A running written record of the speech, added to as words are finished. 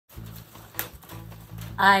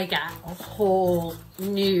I got a whole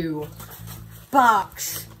new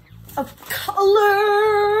box of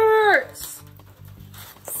colors.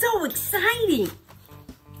 So exciting.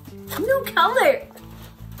 New color.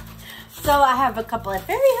 So I have a couple of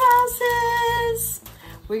fairy houses.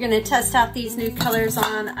 We're gonna test out these new colors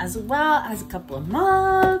on, as well as a couple of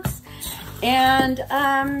mugs. And,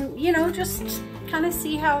 you know, just kind of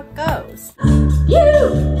see how it goes. You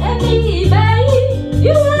and me, babe.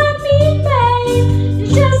 You and me, babe.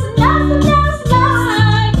 It's just nothing else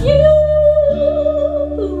like you.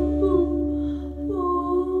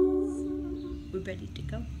 We're ready to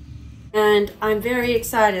go. And I'm very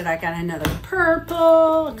excited. I got another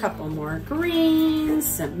purple, a couple more greens,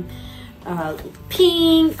 some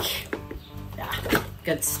pink. Yeah,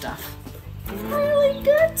 good stuff. Really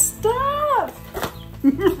good stuff.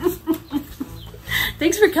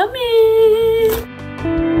 Thanks for coming.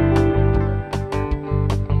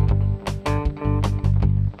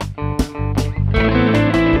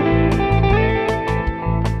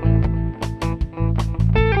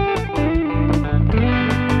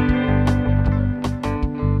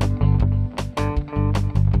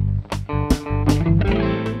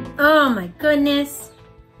 Oh my goodness.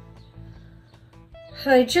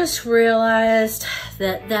 I just realized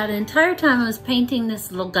that that entire time I was painting this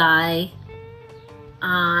little guy,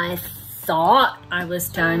 I thought I was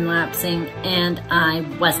time-lapsing and I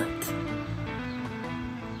wasn't.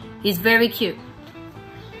 He's very cute.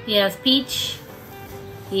 He has peach,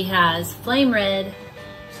 he has flame red,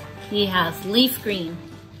 he has leaf green.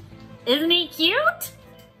 Isn't he cute?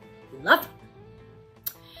 Love it.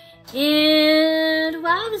 And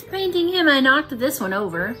while I was painting him, I knocked this one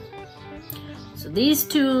over. So these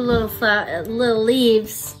two little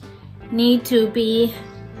leaves need to be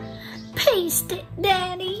pasted,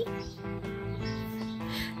 Daddy.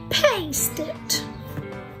 Paste it.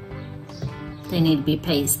 They need to be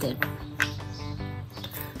pasted.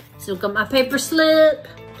 So got my paper slip.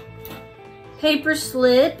 Paper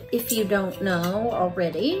slip, if you don't know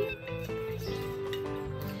already.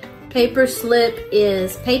 Paper slip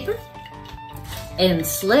is paper and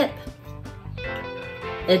slip.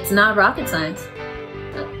 It's not rocket science.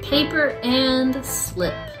 But paper and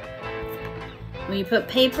slip. When you put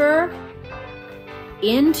paper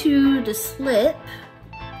into the slip,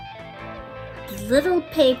 little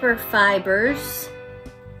paper fibers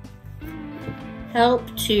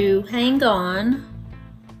help to hang on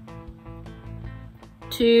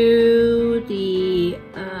to the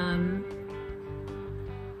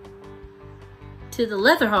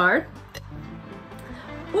leather hard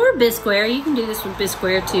or bisqueware. You can do this with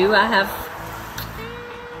bisqueware too. I have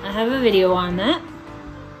a video on that.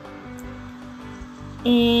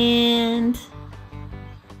 And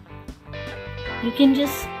you can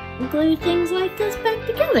just glue things like this back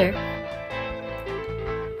together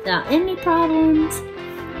without any problems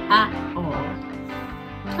at all.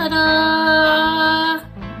 Ta-da!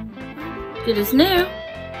 Good as new.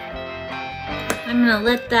 I'm gonna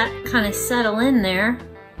let that kind of settle in there.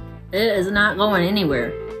 It is not going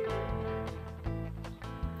anywhere.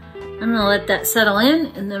 I'm gonna let that settle in,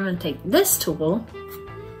 and then I'm gonna take this tool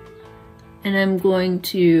and I'm going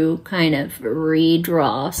to kind of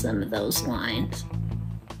redraw some of those lines.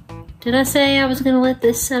 Did I say I was gonna let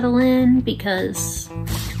this settle in? Because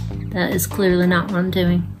that is clearly not what I'm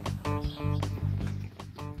doing.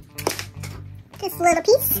 This little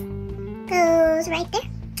piece goes right there.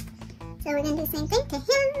 So we're gonna do the same thing to him.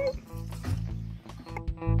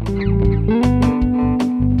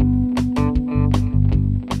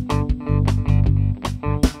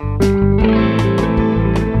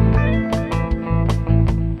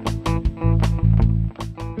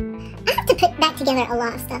 I have to put back together a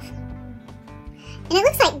lot of stuff. And it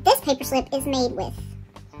looks like this paper slip is made with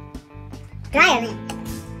dryer lint.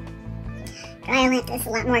 Dryer lint is a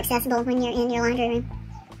lot more accessible when you're in your laundry room.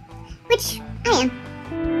 Which I am.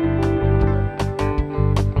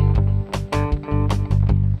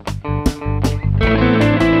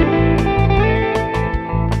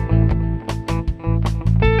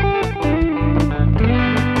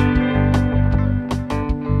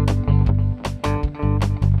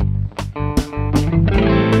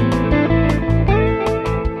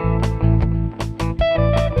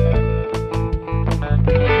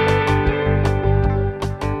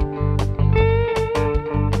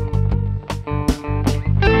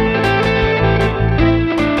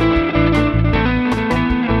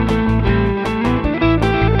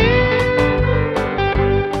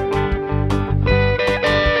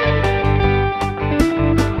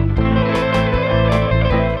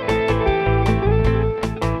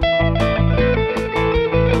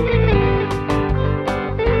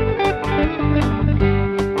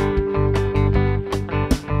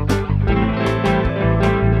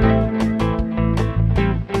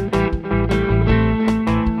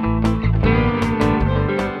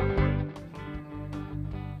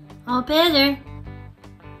 All better.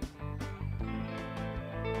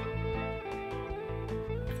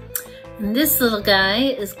 And this little guy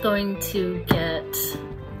is going to get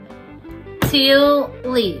teal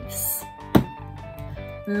leaves,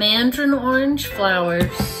 mandarin orange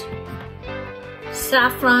flowers,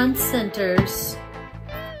 saffron centers,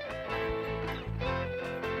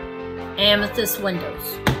 amethyst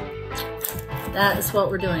windows. That is what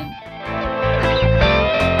we're doing.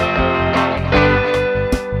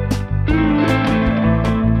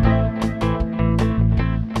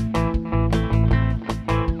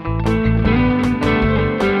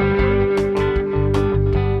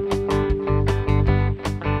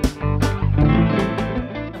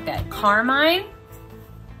 Okay, carmine.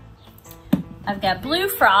 I've got blue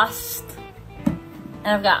frost, and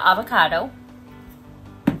I've got avocado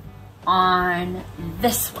on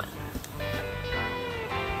this one.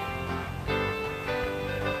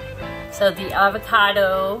 So the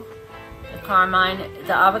avocado, the carmine,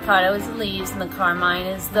 the avocado is the leaves and the carmine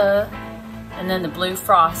is the, and then the blue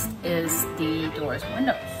frost is the doors and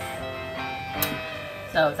windows.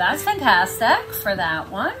 So that's fantastic for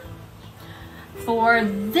that one. For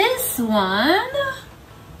this one,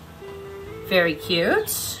 very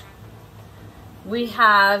cute, we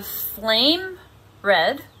have flame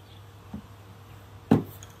red,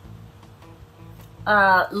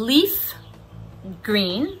 leaf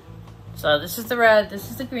green, so this is the red,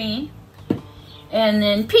 this is the green, and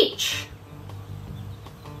then peach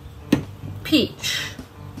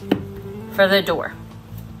for the door.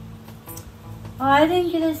 Oh, I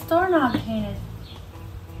didn't get his doorknob painted.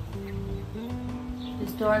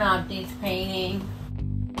 His doorknob needs painting.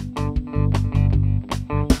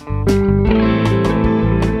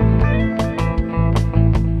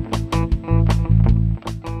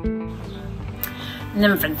 And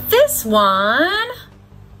then for this one,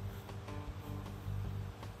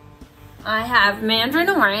 I have mandarin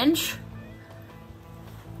orange.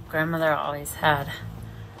 Grandmother always had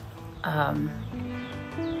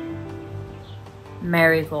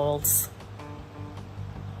marigolds.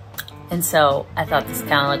 And so I thought this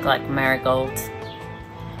kind of looked like marigold.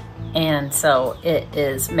 And so it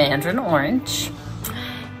is mandarin orange.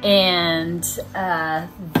 And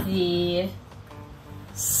the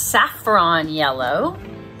saffron yellow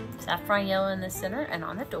in the center and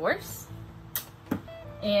on the doors.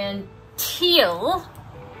 And teal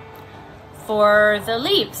for the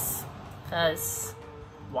leaves, because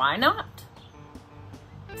why not?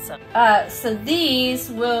 So these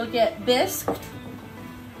will get bisqued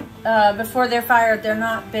before they're fired. They're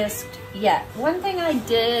not bisqued yet. One thing I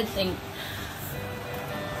did think,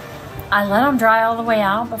 I let them dry all the way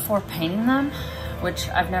out before painting them, which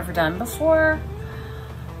I've never done before.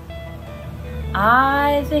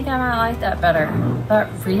 I think I might like that better, but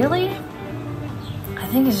really, I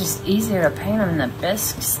think it's just easier to paint them in the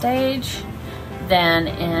bisque stage than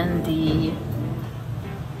in the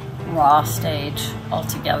raw stage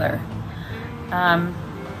altogether.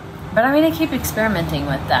 But I'm gonna keep experimenting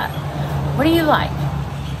with that. What do you like?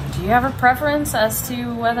 Do you have a preference as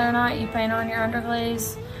to whether or not you paint on your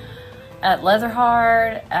underglaze at leather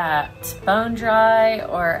hard, at bone dry,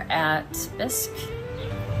 or at bisque?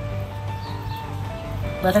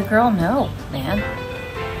 Let a girl know, man.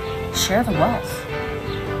 Share the wealth.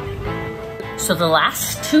 So the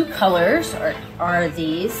last two colors are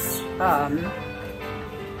these.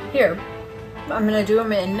 Here, I'm gonna do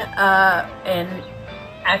them in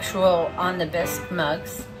actual on the bisque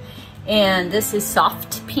mugs. And this is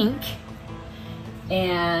soft pink,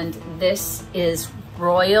 and this is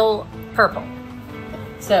royal purple.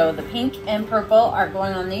 So the pink and purple are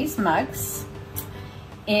going on these mugs,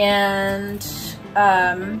 and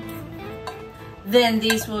then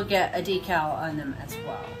these will get a decal on them as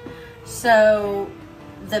well. So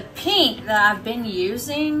the pink that I've been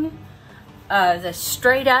using, the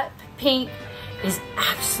straight up pink, is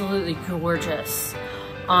absolutely gorgeous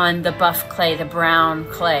on the buff clay, the brown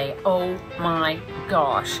clay. Oh my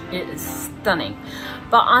gosh, it is stunning.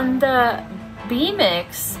 But on the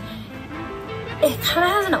B-Mix, it kind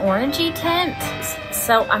of has an orangey tint.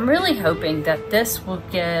 So I'm really hoping that this will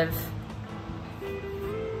give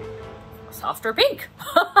softer pink.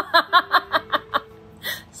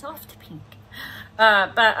 Soft pink.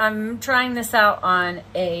 But I'm trying this out on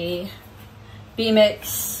a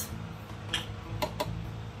B-Mix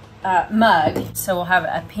mug. So we'll have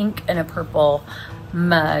a pink and a purple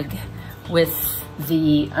mug with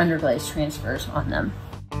the underglaze transfers on them.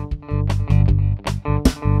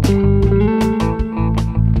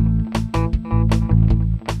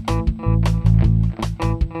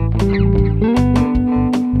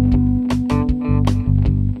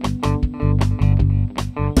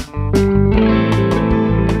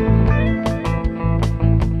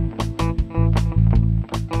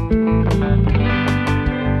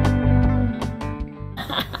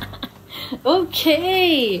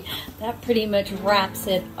 Okay, that pretty much wraps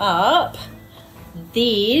it up.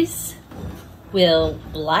 These will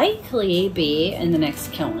likely be in the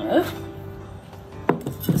next kiln load.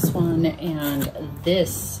 This one and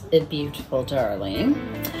this beautiful darling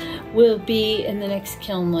will be in the next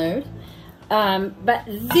kiln load. But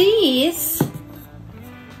these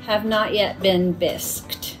have not yet been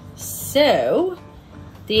bisqued. So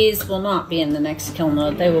these will not be in the next kiln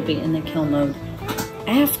load. They will be in the kiln load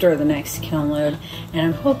after the next kiln load. And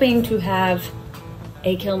I'm hoping to have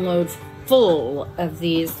a kiln load full of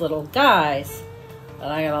these little guys. But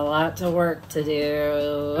I got a lot of work to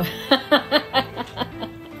do.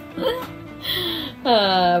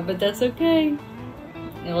 But that's okay.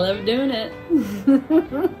 I love doing it.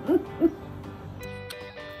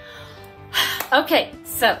 Okay,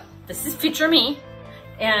 so this is future me,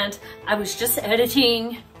 and I was just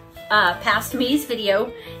editing past me's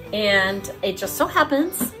video, and it just so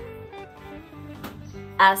happens,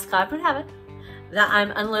 as God would have it, that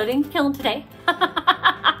I'm unloading the kiln today.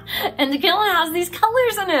 And the kiln has these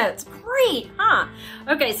colors in it. It's great, huh?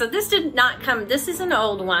 Okay, so this did not come, this is an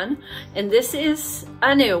old one, and this is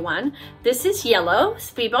a new one. This is yellow,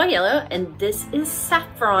 Speedball yellow, and this is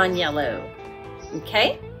saffron yellow,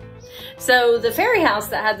 okay? So the fairy house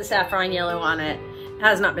that had the saffron yellow on it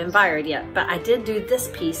has not been fired yet, but I did do this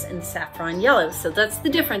piece in saffron yellow, so that's the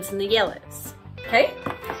difference in the yellows, okay?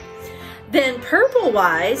 Then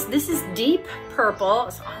purple-wise, this is deep purple.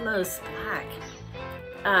 It's almost black.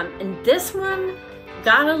 And this one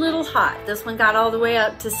got a little hot. This one got all the way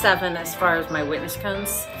up to 7 as far as my witness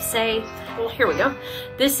cones say. Well, here we go.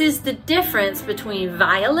 This is the difference between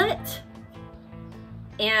violet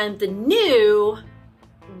and the new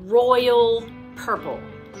royal purple.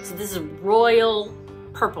 So this is royal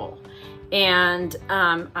purple. And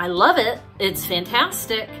I love it. It's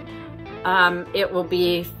fantastic. It will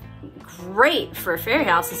be great for fairy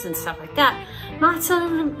houses and stuff like that. Not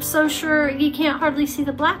so sure, you can't hardly see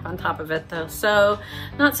the black on top of it though, so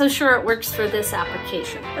not so sure it works for this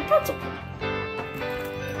application, but that's okay.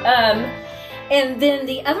 And then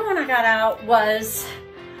the other one I got out was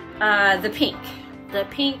the pink. The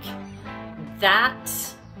pink, that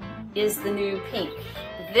is the new pink.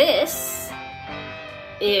 This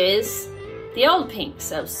is the old pink,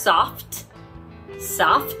 so soft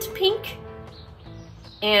pink.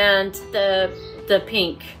 And the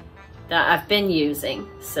pink that I've been using.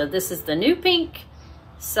 So this is the new pink,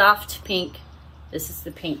 soft pink. This is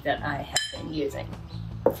the pink that I have been using.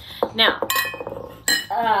 Now,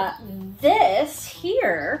 this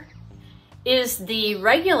here is the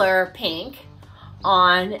regular pink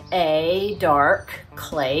on a dark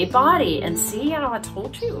clay body. And see how I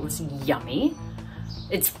told you it was yummy?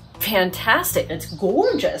 It's fantastic. It's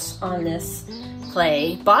gorgeous on this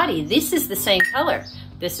clay body. This is the same color.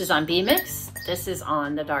 This is on B-Mix, this is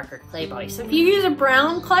on the darker clay body. So if you use a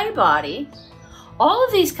brown clay body, all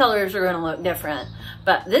of these colors are gonna look different,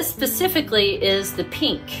 but this specifically is the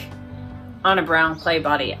pink on a brown clay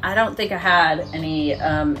body. I don't think I had any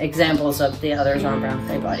examples of the others on brown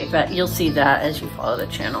clay body, but you'll see that as you follow the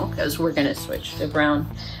channel, because we're gonna switch to brown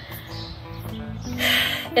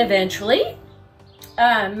eventually.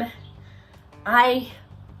 I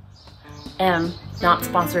am not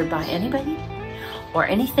sponsored by anybody or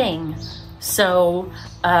anything. So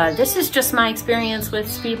this is just my experience with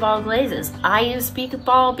Speedball glazes. I use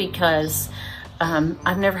Speedball because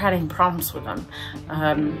I've never had any problems with them.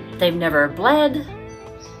 They've never bled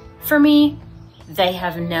for me. They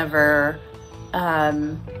have never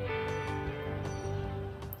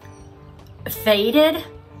faded.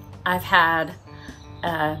 I've had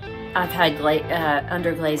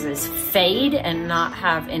underglazes fade and not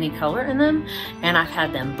have any color in them, and I've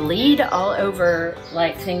had them bleed all over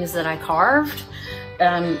like things that I carved,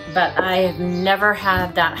 but I have never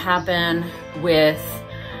had that happen with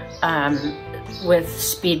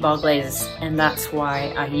Speedball glazes, and that's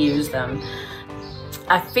why I use them.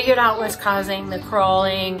 I figured out what's causing the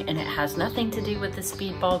crawling, and it has nothing to do with the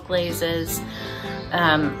Speedball glazes.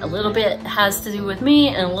 A little bit has to do with me,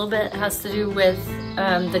 and a little bit has to do with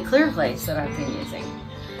the clear glaze that I've been using.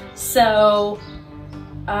 So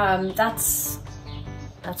that's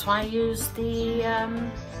why I use the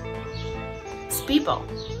Speedball,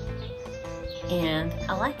 and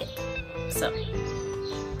I like it. So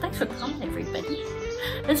thanks for coming, everybody.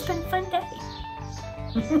 It's been a fun day.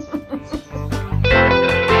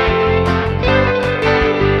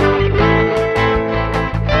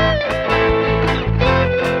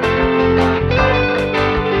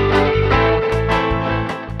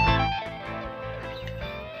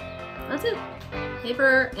 That's it.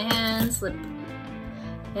 Paper and slip.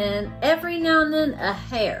 And every now and then a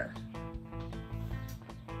hair.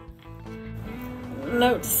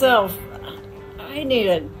 note to self, I need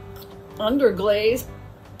an underglaze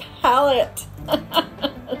palette.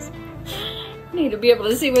 I need to be able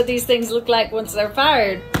to see what these things look like once they're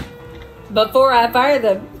fired before I fire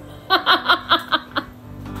them.